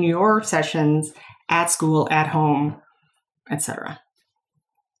in your sessions at school, at home, etc.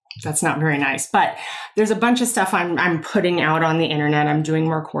 That's not very nice, but there's a bunch of stuff I'm putting out on the internet. I'm doing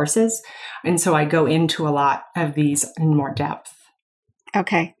more courses, and so I go into a lot of these in more depth.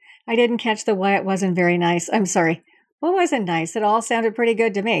 Okay. I didn't catch the why it wasn't very nice. I'm sorry. What wasn't nice? It all sounded pretty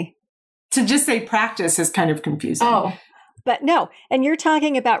good to me. To just say practice is kind of confusing. Oh, but no. And you're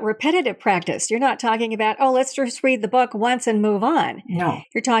talking about repetitive practice. You're not talking about, oh, let's just read the book once and move on. No.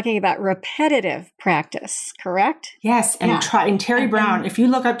 You're talking about repetitive practice, correct? Yes. And and Terry Brown, if you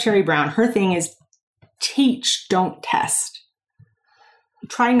look up Terry Brown, her thing is teach, don't test.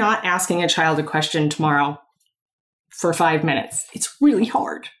 Try not asking a child a question tomorrow for 5 minutes. It's really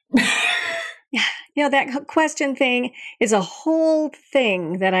hard. Yeah. That question thing is a whole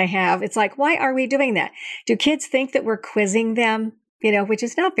thing that I have. It's like, why are we doing that? Do kids think that we're quizzing them? Which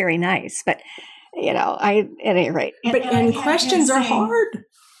is not very nice, but at any rate. And questions are hard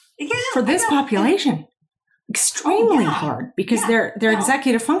for this population. Extremely hard because their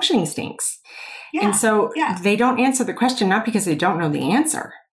executive functioning stinks. Yeah. And so they don't answer the question, not because they don't know the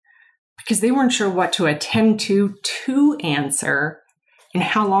answer, because they weren't sure what to attend to answer. And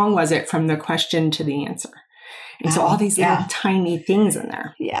how long was it from the question to the answer? And so all these little tiny things in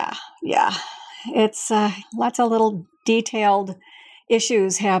there. Yeah. It's lots of little detailed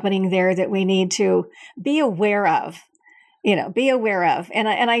issues happening there that we need to be aware of. And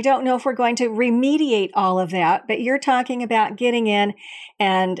I don't know if we're going to remediate all of that, but you're talking about getting in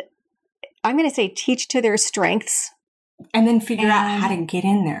and I'm going to say teach to their strengths. And then figure out how to get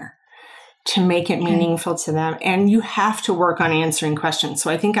in there to make it meaningful to them. And you have to work on answering questions.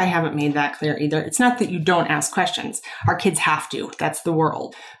 So I think I haven't made that clear either. It's not that you don't ask questions. Our kids have to. That's the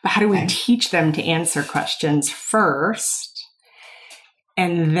world. But how do we teach them to answer questions first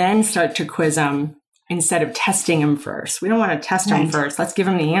and then start to quiz them instead of testing them first? We don't want to test them first. Let's give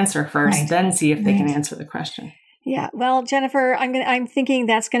them the answer first, then see if they can answer the question. Yeah. Well, Jennifer, I'm thinking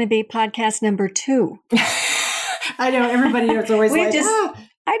that's going to be podcast number 2. I know everybody is always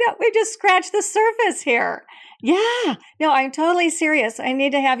I know. We just scratched the surface here. Yeah. No, I'm totally serious. I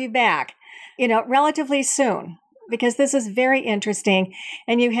need to have you back, relatively soon, because this is very interesting.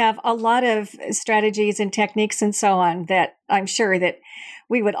 And you have a lot of strategies and techniques and so on that I'm sure that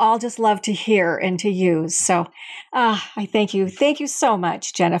we would all just love to hear and to use. So I thank you. Thank you so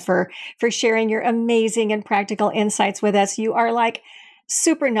much, Jennifer, for sharing your amazing and practical insights with us. You are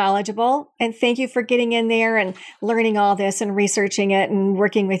super knowledgeable. And thank you for getting in there and learning all this and researching it and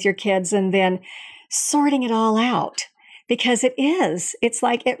working with your kids and then sorting it all out, because it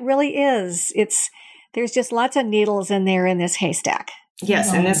really is. There's just lots of needles in there in this haystack.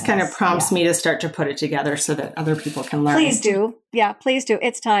 Yes. And this kind of prompts me to start to put it together so that other people can learn. Please do. Yeah, please do.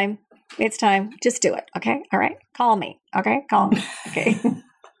 It's time. Just do it. Okay. All right. Call me. Okay. Call me. Okay.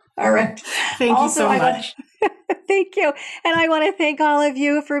 All right. Thank you so much. Thank you. And I want to thank all of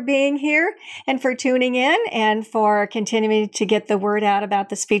you for being here and for tuning in and for continuing to get the word out about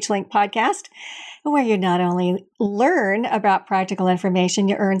the SpeechLink podcast, where you not only learn about practical information,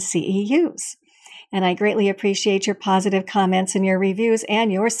 you earn CEUs. And I greatly appreciate your positive comments and your reviews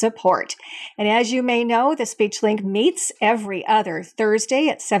and your support. And as you may know, the SpeechLink meets every other Thursday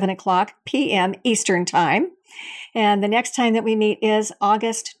at 7:00 p.m. Eastern Time. And the next time that we meet is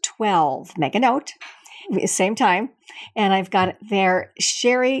August 12. Make a note. Same time. And I've got there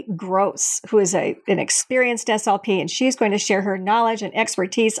Sherry Gross, who is an experienced SLP, and she's going to share her knowledge and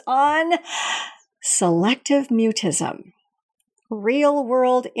expertise on selective mutism, real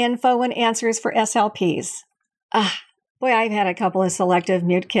world info and answers for SLPs. Boy, I've had a couple of selective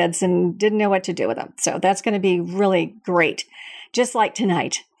mute kids and didn't know what to do with them. So that's going to be really great, just like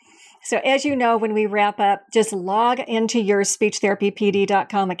tonight. So as you know, when we wrap up, just log into your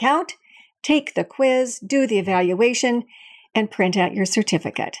speechtherapypd.com account, take the quiz, do the evaluation, and print out your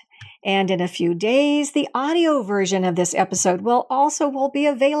certificate. And in a few days, the audio version of this episode will be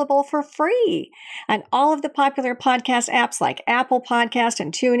available for free on all of the popular podcast apps like Apple Podcast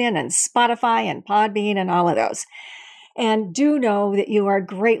and TuneIn and Spotify and Podbean and all of those. And do know that you are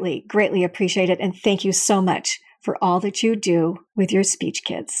greatly, greatly appreciated. And thank you so much for all that you do with your speech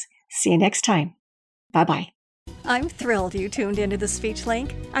kids. See you next time. Bye-bye. I'm thrilled you tuned into the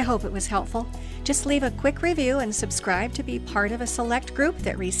SpeechLink. I hope it was helpful. Just leave a quick review and subscribe to be part of a select group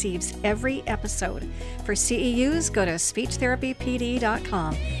that receives every episode. For CEUs, go to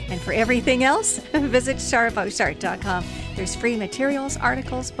speechtherapypd.com. And for everything else, visit sharboshart.com. There's free materials,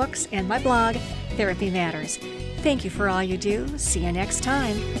 articles, books, and my blog, Therapy Matters. Thank you for all you do. See you next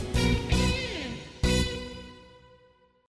time.